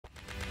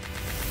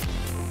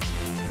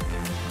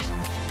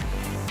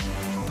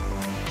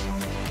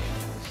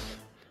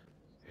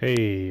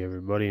Hey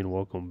everybody, and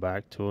welcome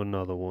back to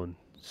another one.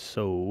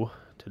 So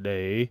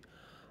today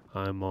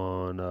I'm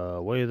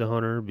on Way of the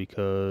Hunter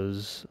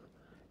because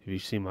if you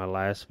see my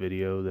last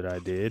video that I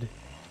did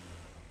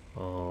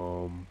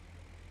um,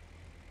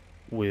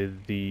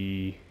 with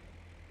the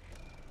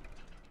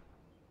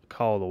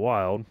Call of the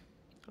Wild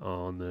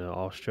on the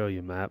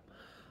Australia map,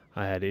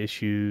 I had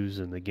issues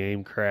and the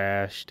game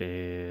crashed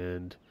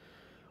and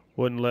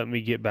wouldn't let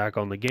me get back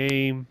on the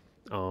game.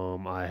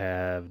 I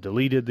have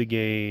deleted the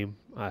game.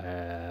 I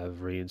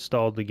have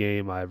reinstalled the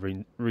game. I've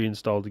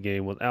reinstalled the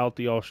game without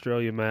the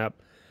Australia map,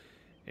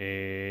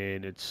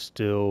 and it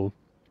still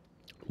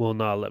will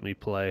not let me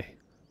play.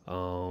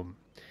 Um,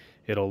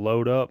 it'll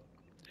load up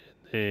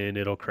and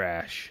it'll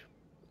crash.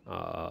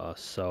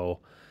 So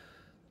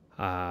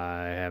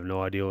I have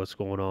no idea what's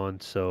going on.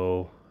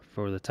 So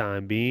for the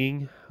time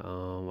being,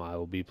 I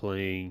will be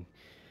playing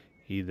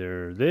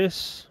either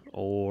this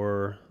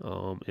or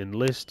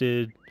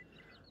Enlisted,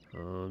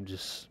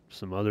 just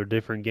some other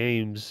different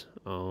games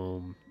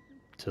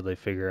till they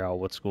figure out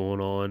what's going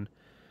on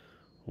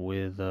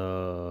with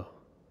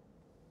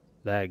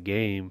that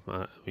game.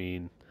 I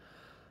mean,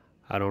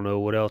 I don't know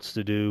what else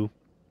to do.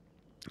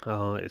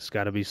 It's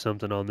got to be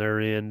something on their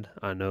end.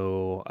 I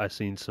know I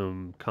seen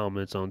some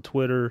comments on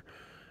Twitter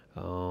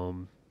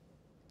um,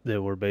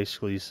 that were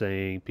basically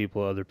saying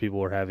other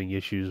people are having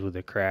issues with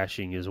it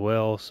crashing as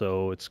well.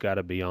 So it's got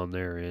to be on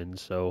their end.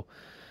 So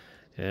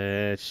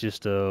it's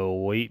just a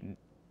wait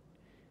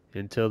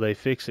until they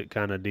fix it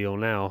kind of deal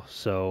now.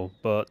 So,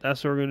 but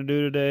that's what we're gonna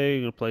do today.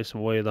 We're gonna play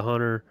some Way of the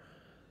Hunter,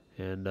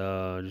 and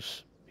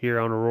just here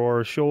on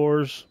Aurora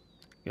Shores.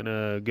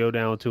 Gonna go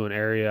down to an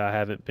area I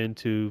haven't been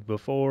to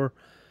before,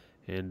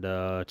 and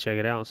check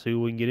it out and see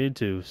what we can get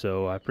into.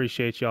 So I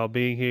appreciate y'all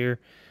being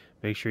here.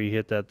 Make sure you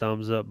hit that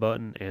thumbs up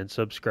button and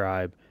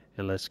subscribe,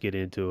 and let's get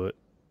into it.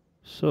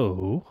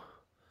 So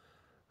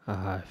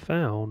I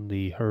found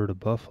the herd of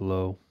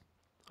buffalo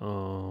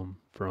from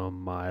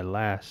my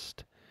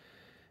last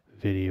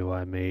video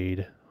I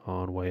made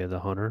on Way of the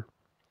Hunter.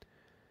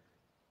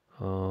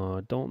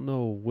 Don't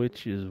know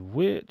which is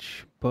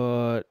which,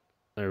 but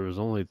there was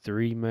only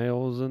 3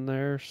 males in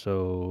there,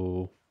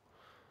 so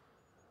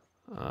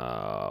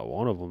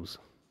one of them's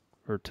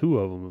or two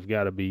of them have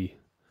got to be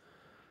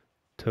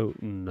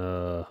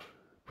toting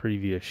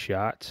previous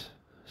shots.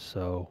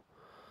 So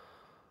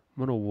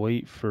I'm gonna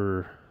wait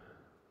for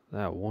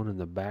that one in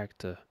the back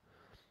to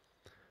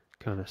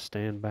kind of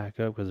stand back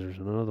up because there's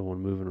another one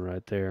moving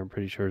right there. I'm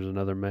pretty sure there's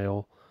another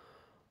male.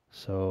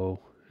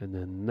 So, and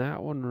then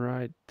that one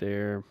right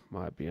there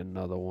might be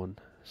another one.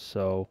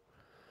 So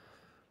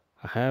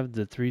I have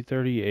the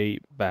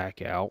 338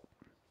 back out.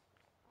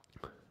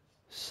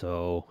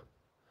 So,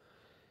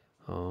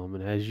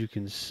 and as you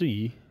can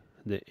see,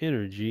 the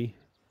energy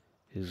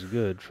is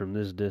good from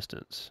this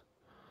distance.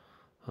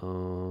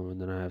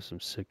 And then I have some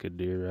Sika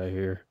deer right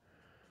here.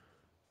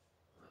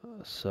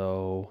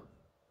 So,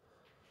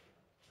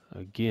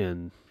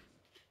 again,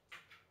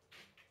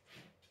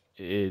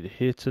 it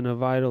hits in a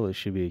vital, it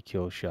should be a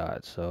kill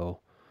shot. So,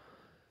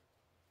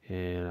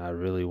 and I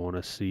really want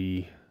to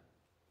see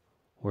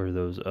where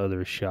those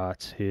other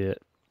shots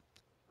hit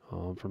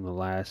from the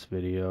last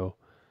video.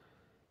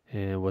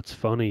 And what's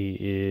funny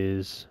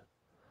is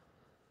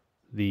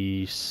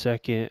the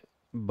second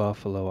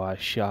buffalo I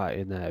shot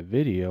in that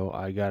video,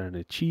 I got an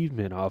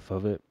achievement off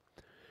of it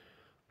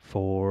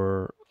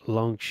for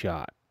lung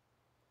shot.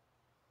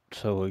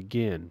 So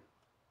again,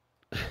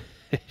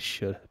 it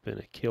should have been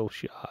a kill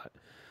shot.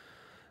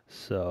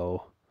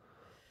 So,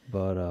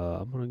 but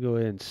I'm gonna go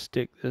ahead and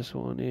stick this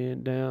one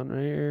in down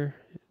there.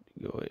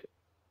 Go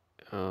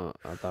ahead.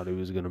 I thought he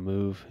was gonna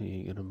move. He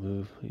ain't gonna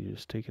move. He's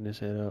just taking his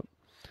head up.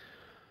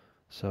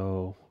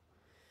 So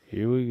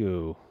here we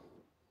go.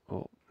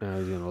 Oh, now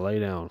he's gonna lay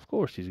down. Of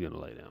course he's gonna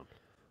lay down.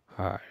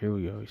 All right, here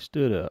we go. He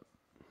stood up.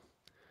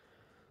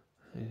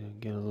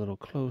 Get a little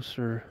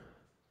closer.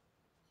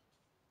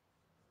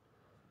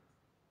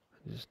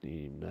 I just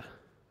need him to.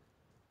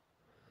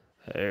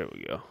 There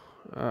we go.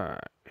 All right.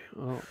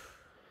 Oh,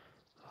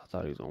 I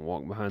thought he was gonna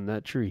walk behind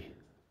that tree.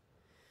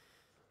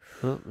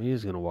 Oh, he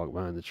is gonna walk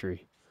behind the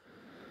tree.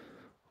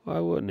 Why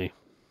wouldn't he?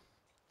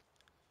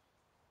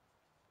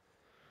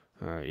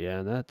 All right, yeah,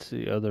 and that's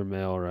the other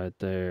male right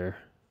there.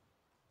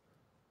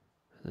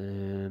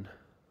 And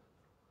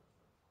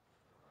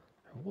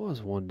there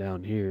was one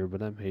down here, but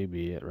that may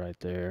be it right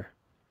there.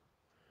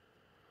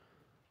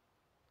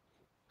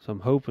 So I'm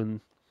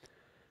hoping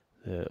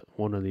that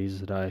one of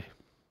these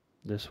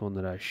this one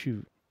that I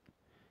shoot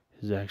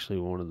is actually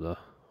one of the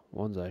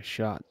ones I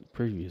shot in the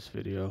previous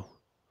video.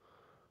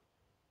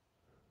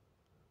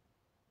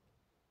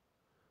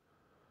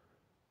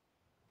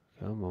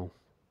 Come on.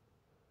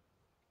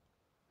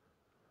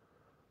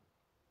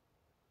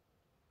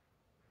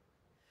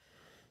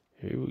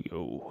 Here we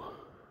go.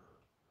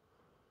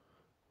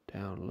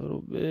 Down a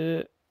little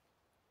bit.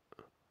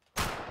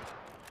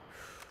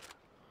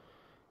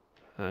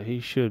 He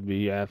should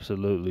be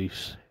absolutely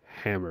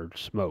hammered,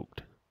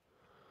 smoked.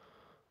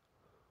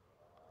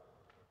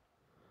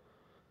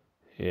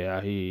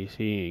 Yeah, he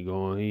ain't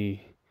going.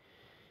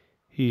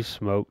 He's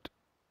smoked.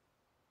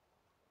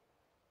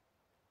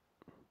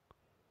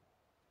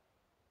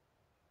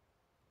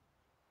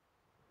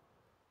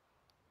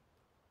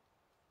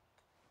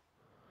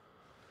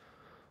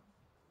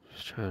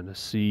 Just trying to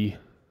see.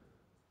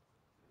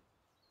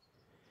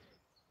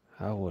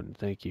 I wouldn't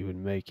think he would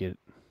make it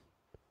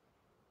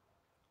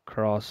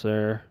across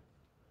there.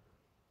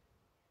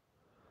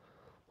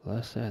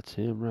 Unless that's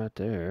him right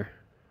there.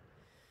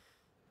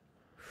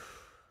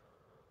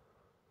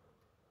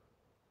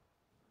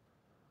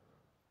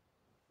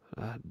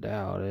 I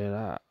doubt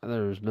it.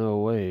 There's no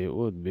way it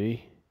would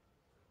be.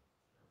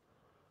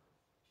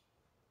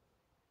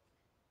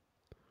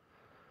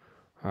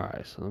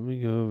 Alright, so let me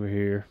go over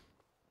here.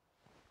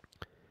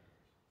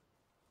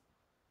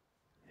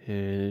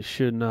 And it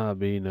should not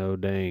be no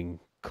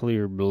dang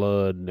clear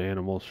blood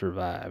animal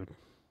survived.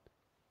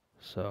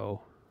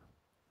 So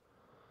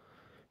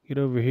get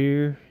over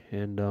here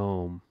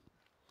and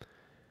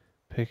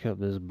pick up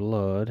this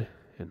blood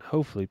and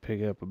hopefully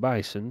pick up a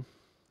bison.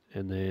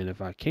 And then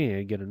if I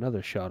can, get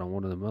another shot on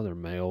one of them other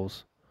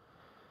males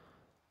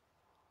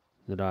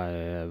that I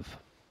have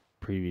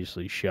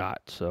previously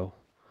shot. So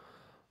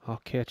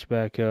I'll catch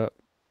back up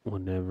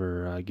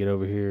whenever I get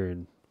over here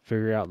and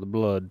figure out the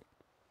blood.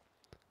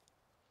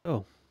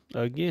 Oh,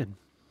 again,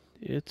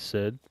 it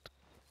said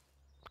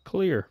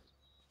clear.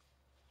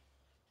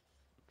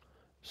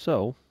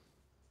 So,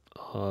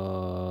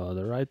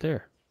 they're right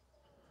there.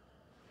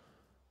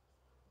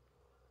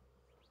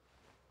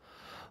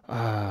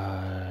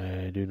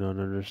 I do not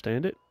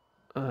understand it.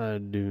 I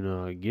do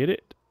not get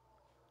it.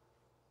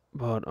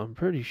 But I'm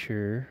pretty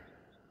sure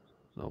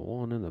the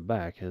one in the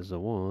back is the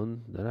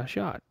one that I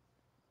shot.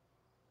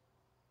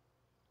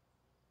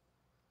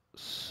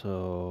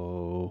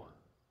 So,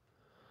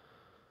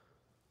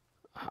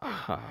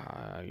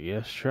 I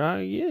guess try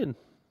again.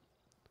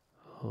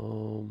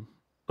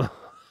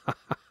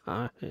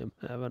 I am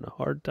having a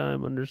hard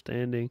time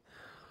understanding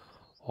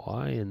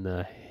why in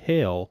the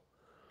hell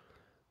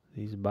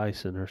these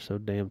bison are so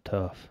damn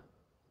tough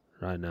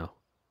right now.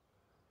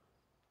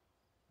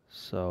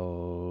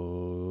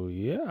 So,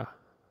 yeah.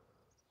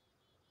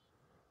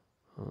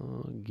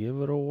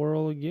 Give it a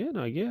whirl again,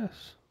 I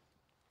guess.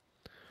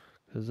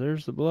 Because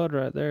there's the blood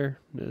right there.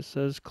 It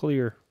says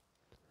clear.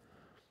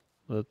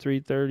 The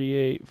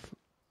 338,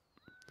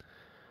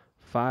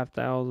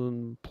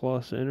 5,000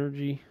 plus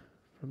energy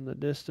from the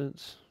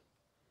distance.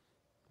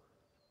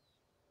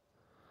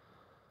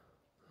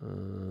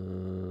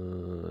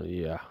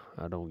 Yeah,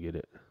 I don't get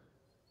it.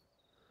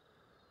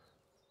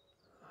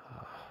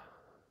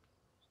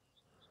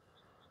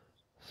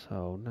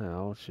 So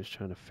now it's just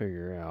trying to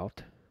figure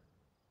out.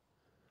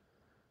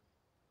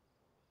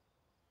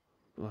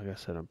 Like I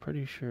said, I'm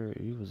pretty sure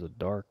he was a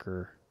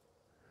darker.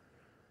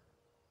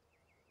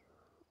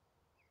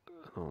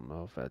 I don't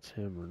know if that's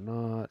him or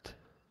not.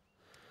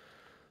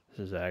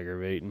 This is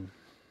aggravating.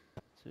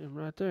 It's him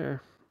right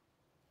there.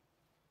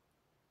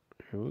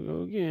 Here we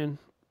go again.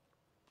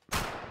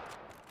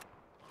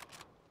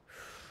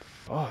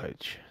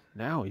 Fudge.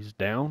 Now he's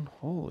down.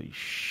 Holy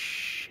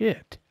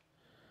shit.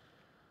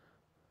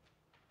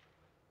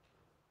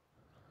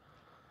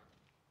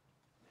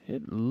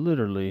 It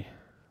literally.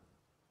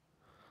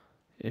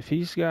 If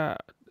he's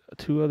got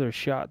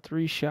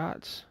three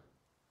shots.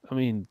 I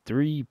mean,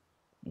 three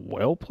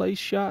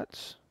well-placed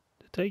shots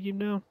to take him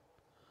down.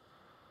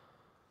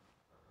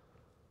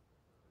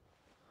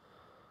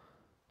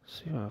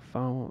 See if I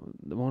found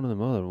one of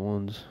them other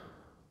ones.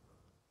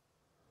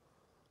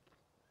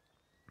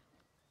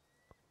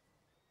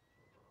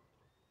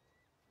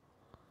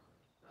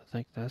 I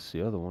think that's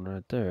the other one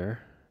right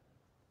there.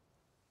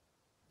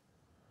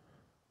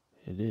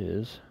 It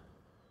is.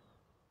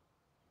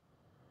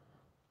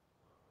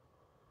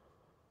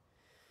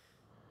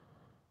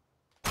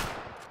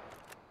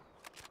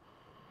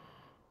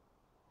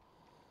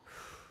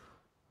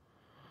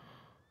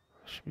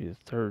 Should be the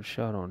third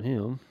shot on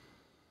him.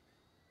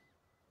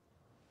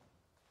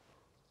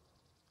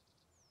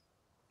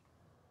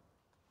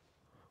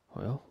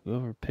 Well, go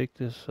over and pick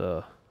this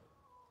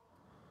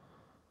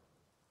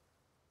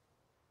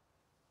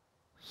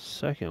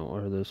second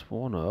or this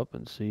one up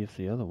and see if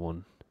the other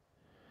one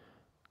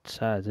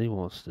decides he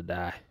wants to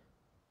die.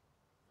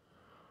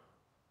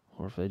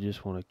 Or if they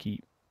just want to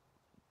keep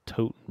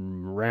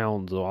toting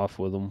rounds off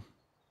with them.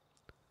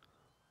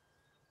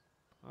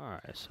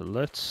 Alright, so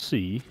let's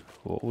see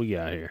what we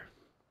got here.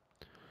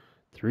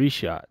 3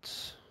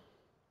 shots.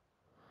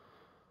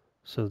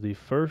 So the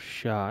first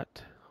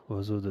shot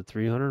was with the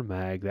 300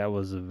 mag. That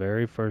was the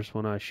very first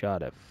one I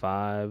shot at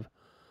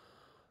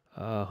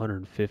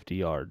 550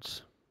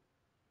 yards.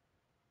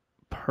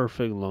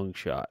 Perfect lung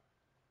shot.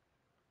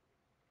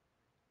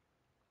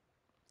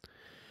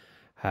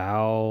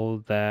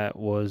 How that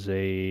was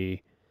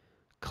a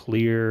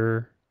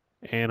clear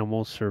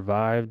animal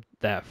survived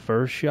that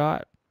first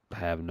shot, I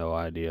have no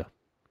idea.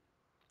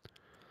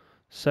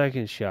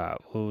 Second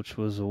shot, which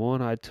was the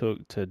one I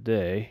took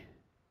today.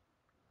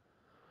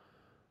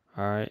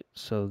 Alright,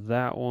 so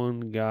that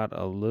one got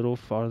a little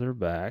farther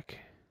back,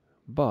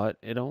 but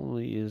it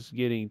only is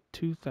getting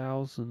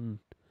 2,000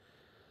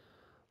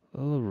 a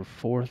little over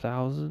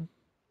 4,000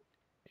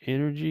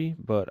 energy,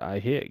 but I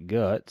hit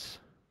guts.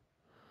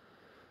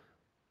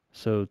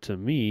 So to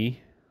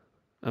me,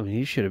 I mean,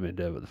 he should have been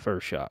dead with the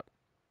first shot.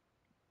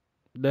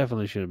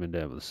 Definitely should have been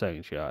dead with the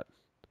second shot.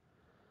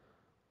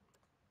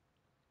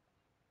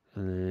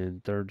 And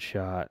then third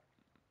shot,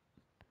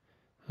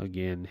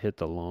 again, hit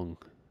the lung.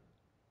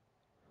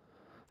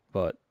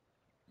 But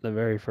the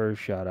very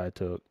first shot I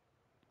took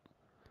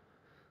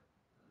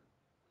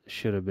that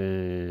should have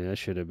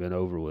been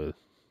over with.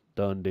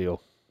 Done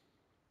deal.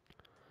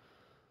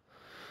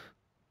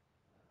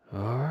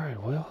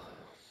 Alright, well,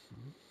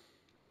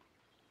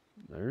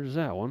 there's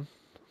that one.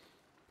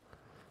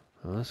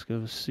 Let's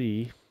go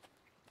see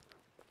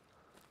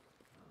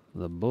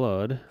the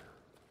blood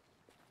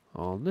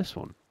on this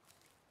one.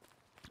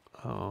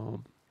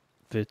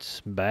 If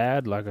it's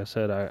bad, like I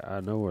said, I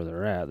know where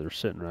they're at. They're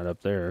sitting right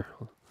up there.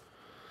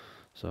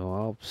 So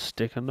I'll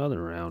stick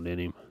another round in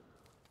him.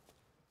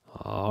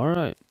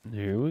 Alright,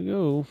 here we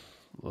go.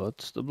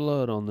 What's the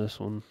blood on this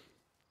one?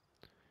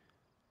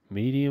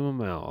 Medium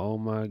amount. Oh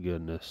my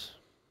goodness.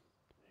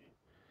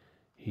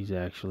 He's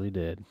actually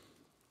dead.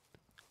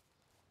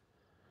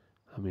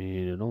 I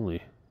mean, it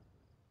only...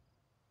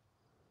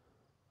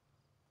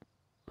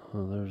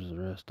 Oh, there's the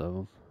rest of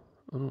them.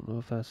 I don't know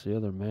if that's the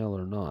other male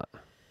or not.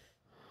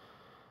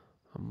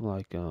 I'm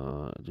like,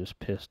 just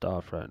pissed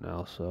off right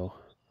now, so...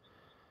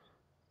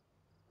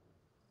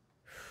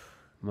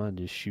 Might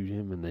just shoot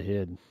him in the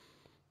head.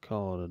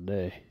 Call it a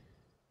day.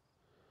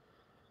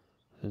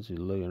 Since he's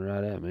looking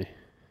right at me.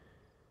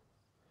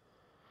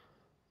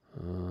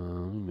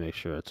 Let me make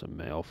sure it's a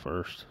male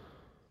first.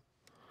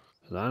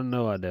 Because I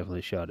know I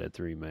definitely shot at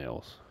 3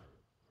 males.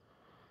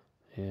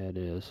 Yeah, it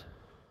is.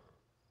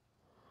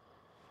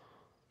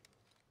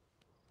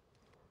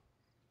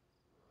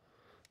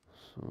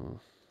 So,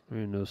 there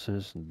ain't no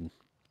sense in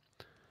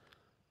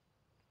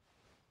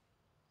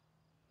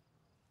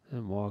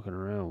them walking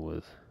around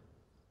with...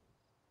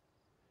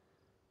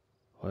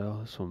 Well,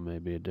 this one may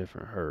be a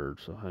different herd,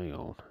 so hang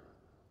on.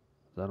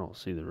 I don't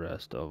see the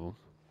rest of them.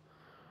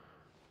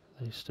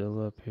 Are they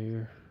still up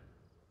here?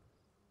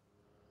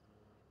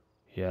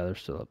 Yeah, they're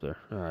still up there.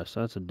 Alright, so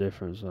that's a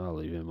difference. I'll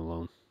leave him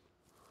alone.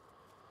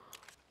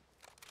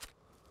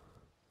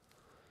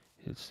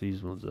 It's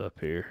these ones up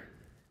here.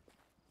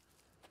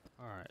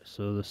 Alright,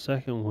 so the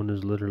second one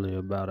is literally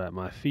about at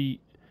my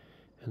feet.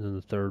 And then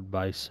the third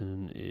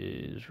bison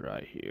is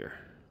right here.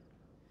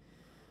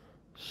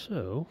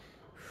 So,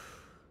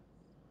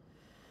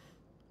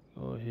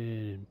 go ahead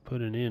and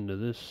put an end to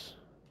this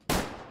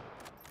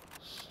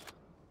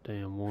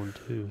damn one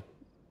too.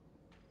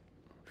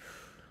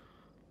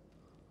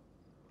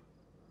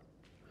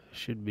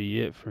 Should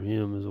be it for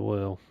him as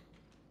well.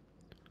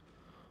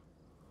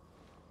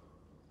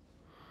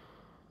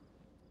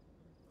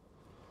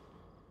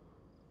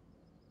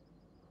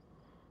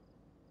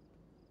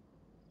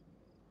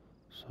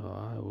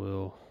 So I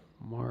will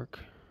mark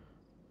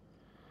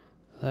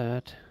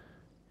that.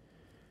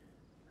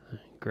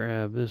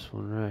 Grab this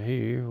one right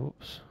here.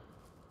 Whoops.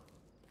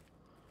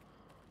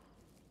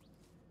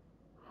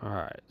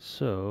 Alright,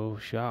 so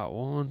shot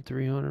 1,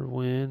 300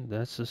 wind.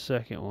 That's the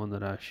second one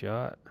that I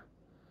shot.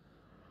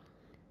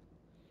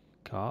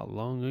 Caught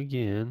lung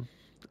again.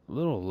 A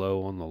little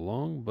low on the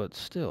lung, but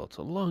still, it's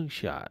a lung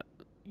shot.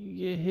 You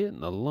get hit in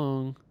the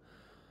lung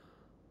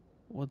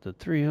with the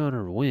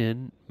 300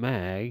 wind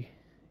mag,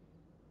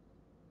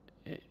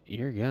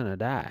 you're gonna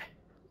die.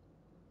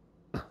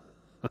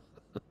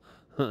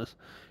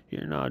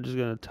 You're not just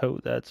gonna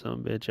tote that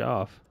sumbitch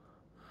off.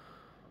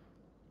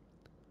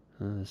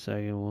 And the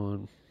second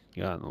one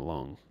got in the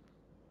lung.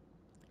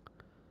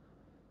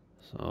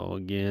 So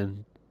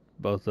again,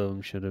 both of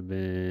them should have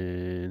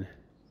been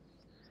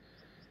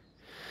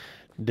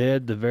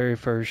dead the very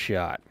first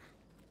shot.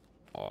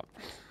 Oh,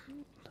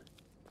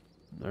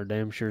 they're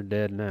damn sure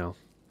dead now.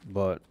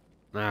 But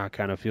now I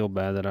kind of feel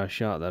bad that I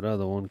shot that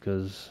other one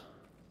because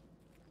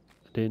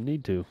I didn't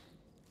need to.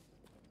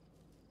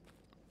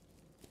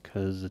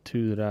 Because the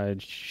two that I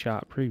had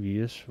shot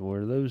previous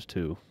were those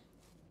two.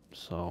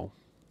 So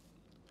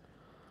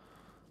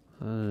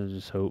I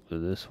just hope that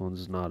this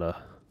one's not a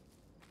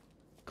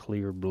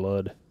clear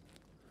blood.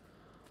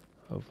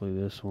 Hopefully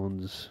this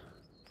one's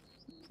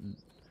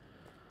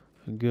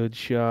a good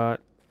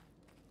shot.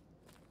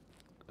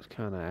 It's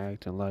kind of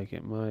acting like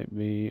it might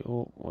be.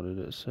 Oh, what did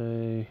it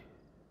say?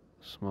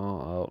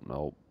 Small. Oh,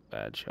 no.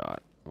 Bad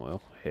shot.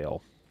 Well,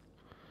 hell.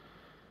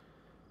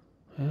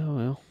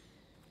 Well.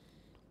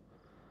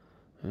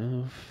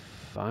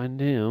 Find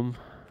him.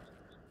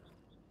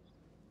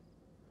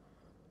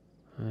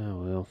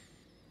 Well.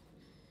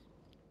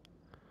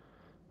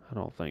 I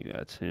don't think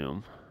that's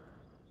him.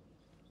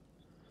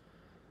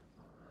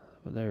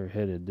 But they're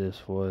headed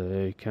this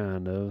way,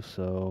 kind of,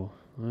 so...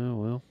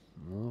 Well,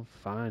 we'll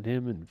find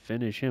him and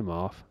finish him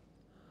off.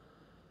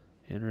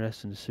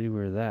 Interesting to see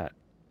where that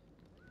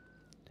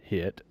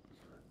hit.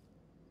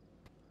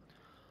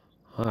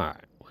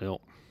 Alright,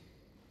 well,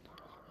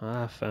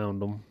 I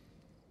found them.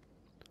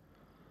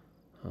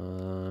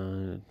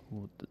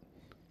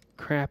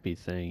 crappy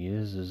thing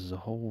is the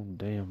whole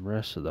damn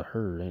rest of the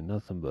herd ain't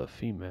nothing but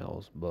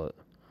females, but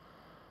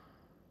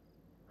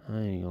I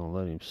ain't gonna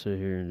let him sit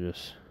here and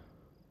just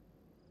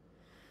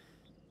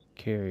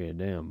carry a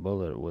damn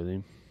bullet with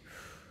him.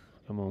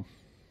 Come on.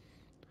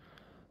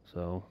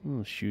 So, I'm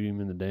gonna shoot him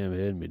in the damn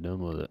head and be done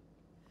with it.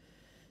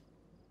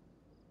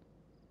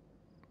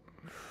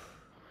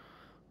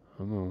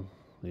 Come on,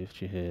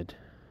 lift your head.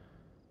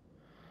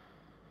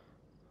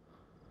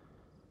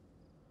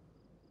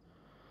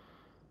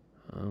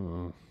 Come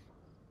on.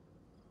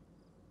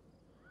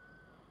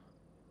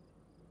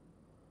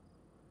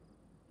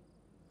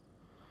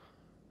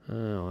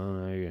 Oh, well,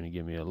 now you're gonna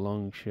give me a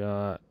lung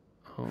shot.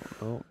 Oh,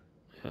 oh.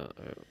 Yeah,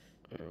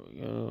 there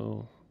we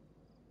go.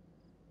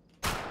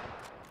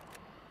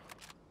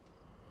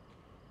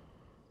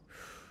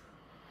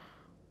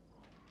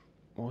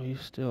 Well,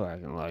 he's still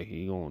acting like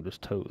he gonna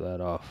just tote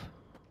that off.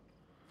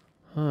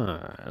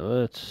 Alright,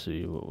 let's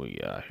see what we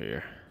got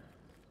here.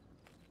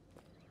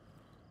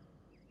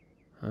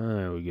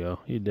 There we go.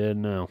 He dead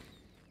now.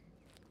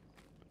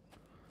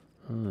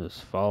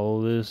 Let's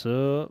follow this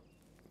up.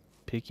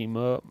 Pick him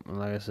up. And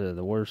like I said,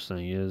 the worst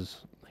thing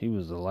is he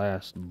was the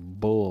last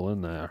bull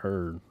in that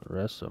herd. The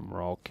rest of them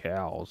were all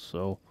cows,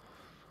 so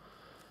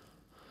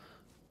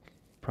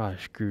probably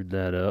screwed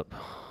that up.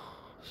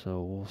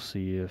 So we'll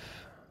see if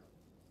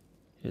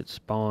it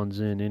spawns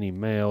in any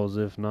males.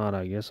 If not,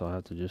 I guess I'll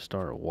have to just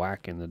start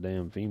whacking the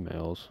damn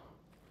females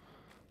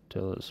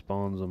till it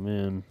spawns them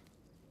in.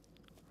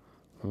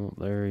 Oh,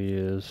 there he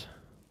is.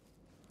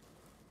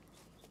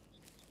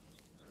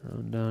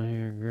 Run down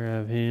here and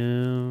grab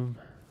him.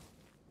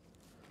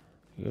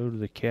 Go to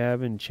the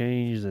cabin,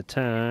 change the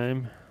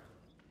time.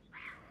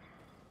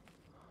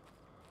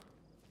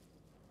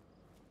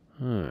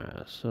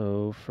 Alright,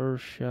 so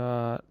first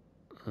shot.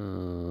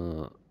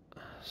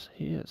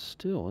 See, it's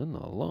still in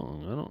the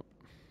lung.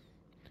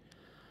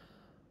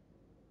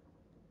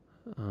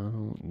 I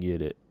don't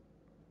get it.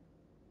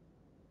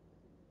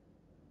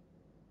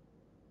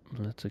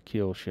 That's a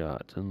kill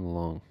shot. It's in the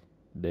lung.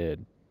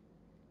 Dead.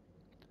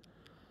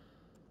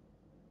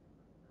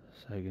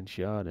 Second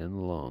shot in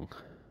the lung.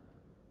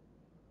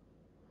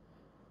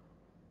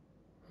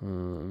 I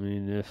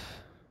mean, if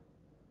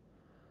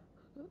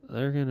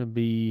they're gonna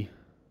be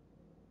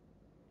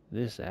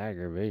this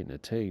aggravating to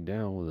take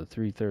down with a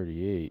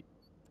 338.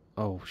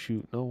 Oh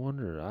shoot, no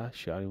wonder I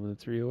shot him with a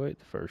 308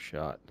 the first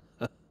shot.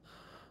 But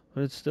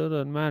it still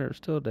doesn't matter. It's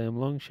still a damn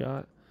lung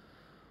shot.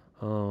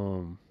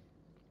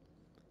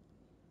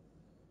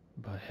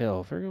 But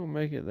hell, if they're gonna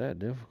make it that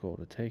difficult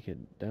to take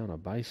it down a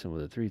Bison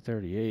with a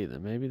 338,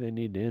 then maybe they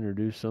need to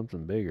introduce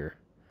something bigger.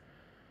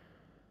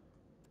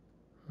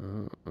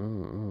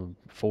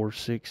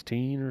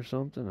 416 or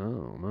something? I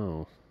don't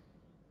know.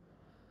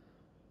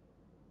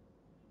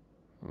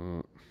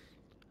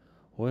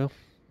 Well,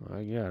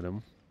 I got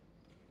him.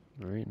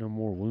 There ain't no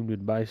more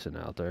wounded Bison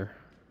out there.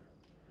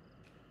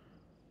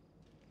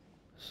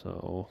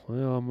 So,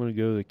 well, I'm gonna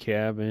go to the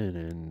cabin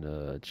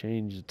and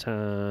change the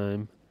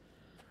time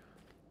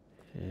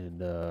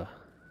and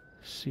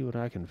see what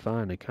I can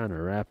find to kind of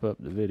wrap up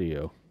the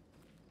video.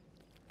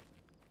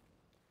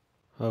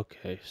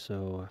 Okay,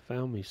 so I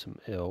found me some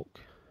elk,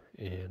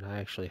 and I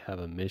actually have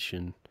a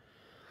mission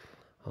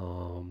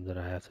that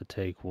I have to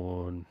take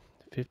one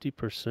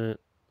 50%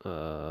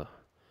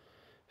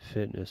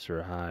 fitness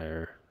or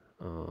higher,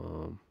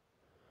 and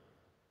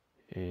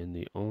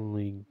the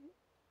only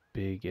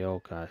big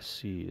elk I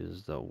see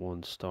is the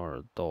 1-star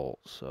adult,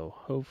 so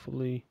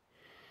hopefully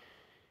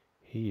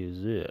he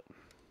is it.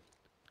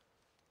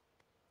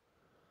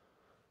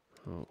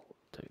 Oh,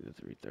 take the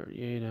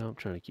 338 out. I'm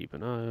trying to keep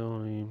an eye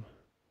on him.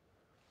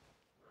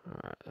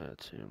 Alright,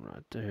 that's him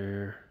right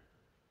there.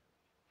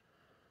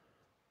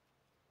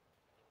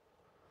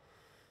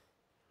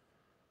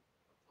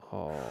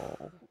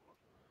 Oh.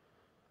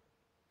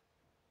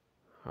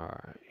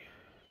 Alright,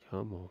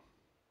 come on.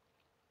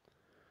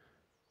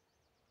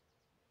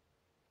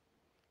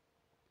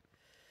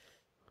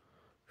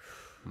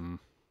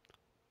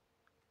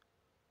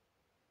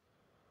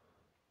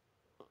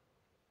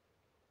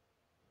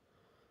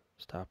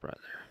 Stop right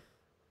there.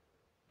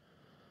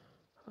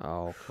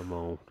 Oh, come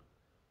on.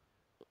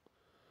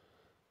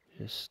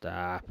 Just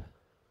stop.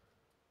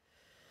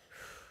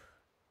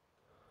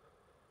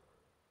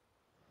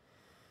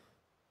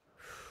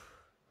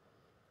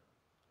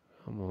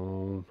 Come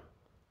on.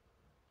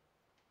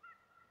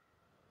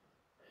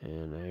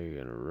 And now you're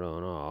gonna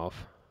run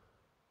off.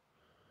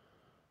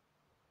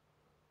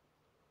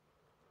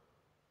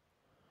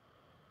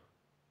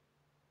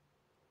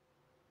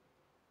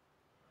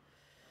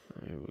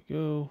 There we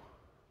go.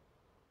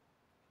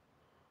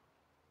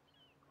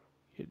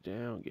 Get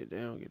down, get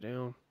down, get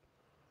down.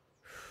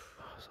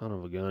 Oh, son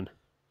of a gun.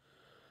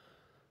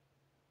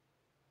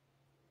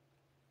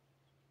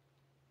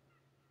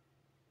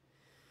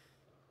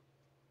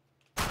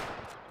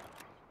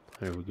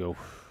 There we go.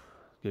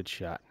 Good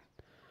shot.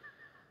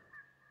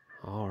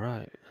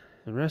 Alright.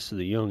 The rest of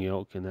the young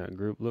elk in that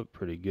group look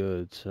pretty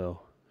good,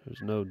 so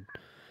there's no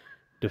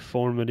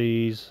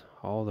deformities.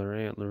 All their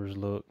antlers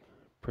look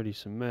pretty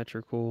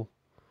symmetrical.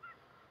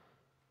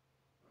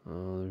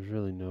 There's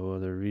really no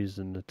other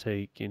reason to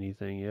take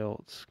anything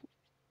else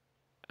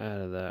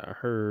out of that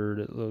herd,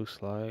 it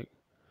looks like.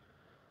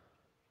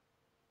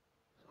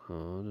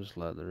 I'll just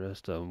let the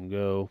rest of them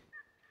go.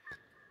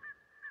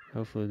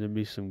 Hopefully there'll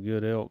be some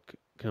good elk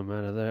come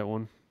out of that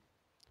one.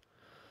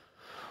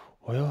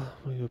 Well,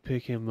 we go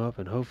pick him up,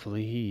 and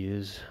hopefully he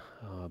is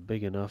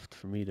big enough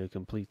for me to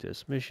complete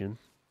this mission.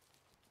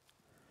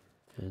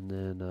 And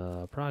then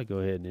I'll probably go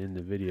ahead and end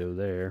the video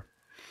there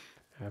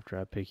after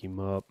I pick him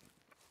up.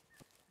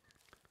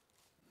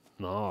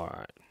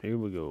 Alright, here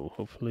we go.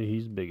 Hopefully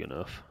he's big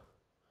enough.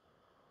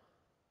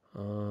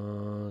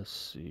 Let's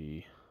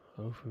see.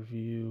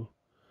 Overview.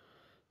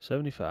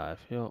 75.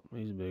 Yep,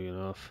 he's big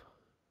enough.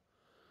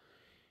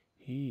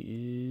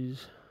 He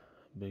is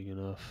big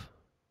enough.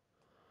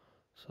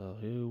 So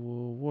it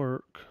will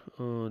work.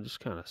 Just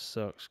kind of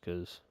sucks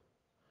because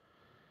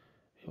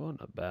he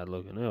wasn't a bad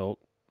looking elk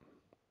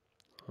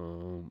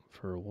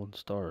for a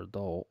 1-star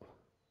adult.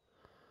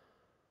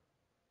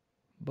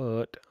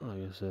 But, like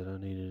I said, I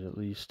needed at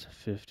least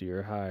 50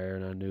 or higher,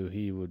 and I knew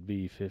he would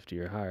be 50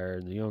 or higher,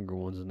 and the younger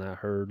ones in that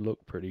herd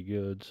look pretty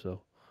good,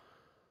 so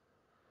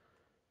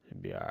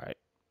it'd be alright.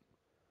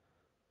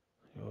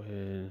 Go ahead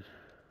and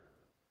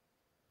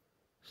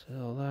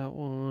sell that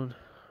one.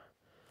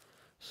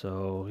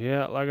 So,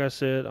 yeah, like I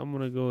said, I'm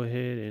going to go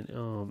ahead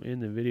and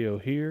end the video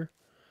here.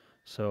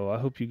 So, I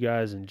hope you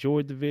guys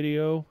enjoyed the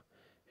video,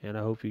 and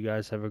I hope you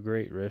guys have a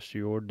great rest of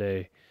your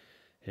day.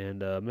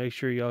 And make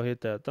sure y'all hit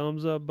that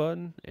thumbs up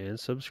button and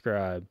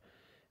subscribe.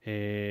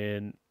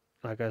 And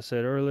like I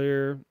said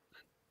earlier,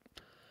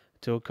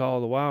 until Call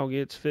of the Wild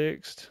gets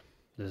fixed,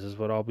 this is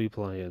what I'll be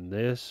playing.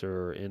 This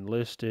or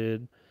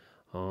Enlisted.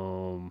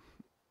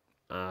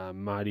 I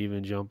might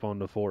even jump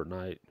onto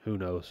Fortnite. Who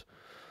knows?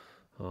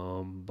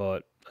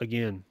 But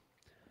again,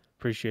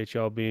 appreciate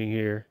y'all being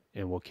here,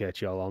 and we'll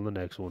catch y'all on the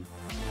next one.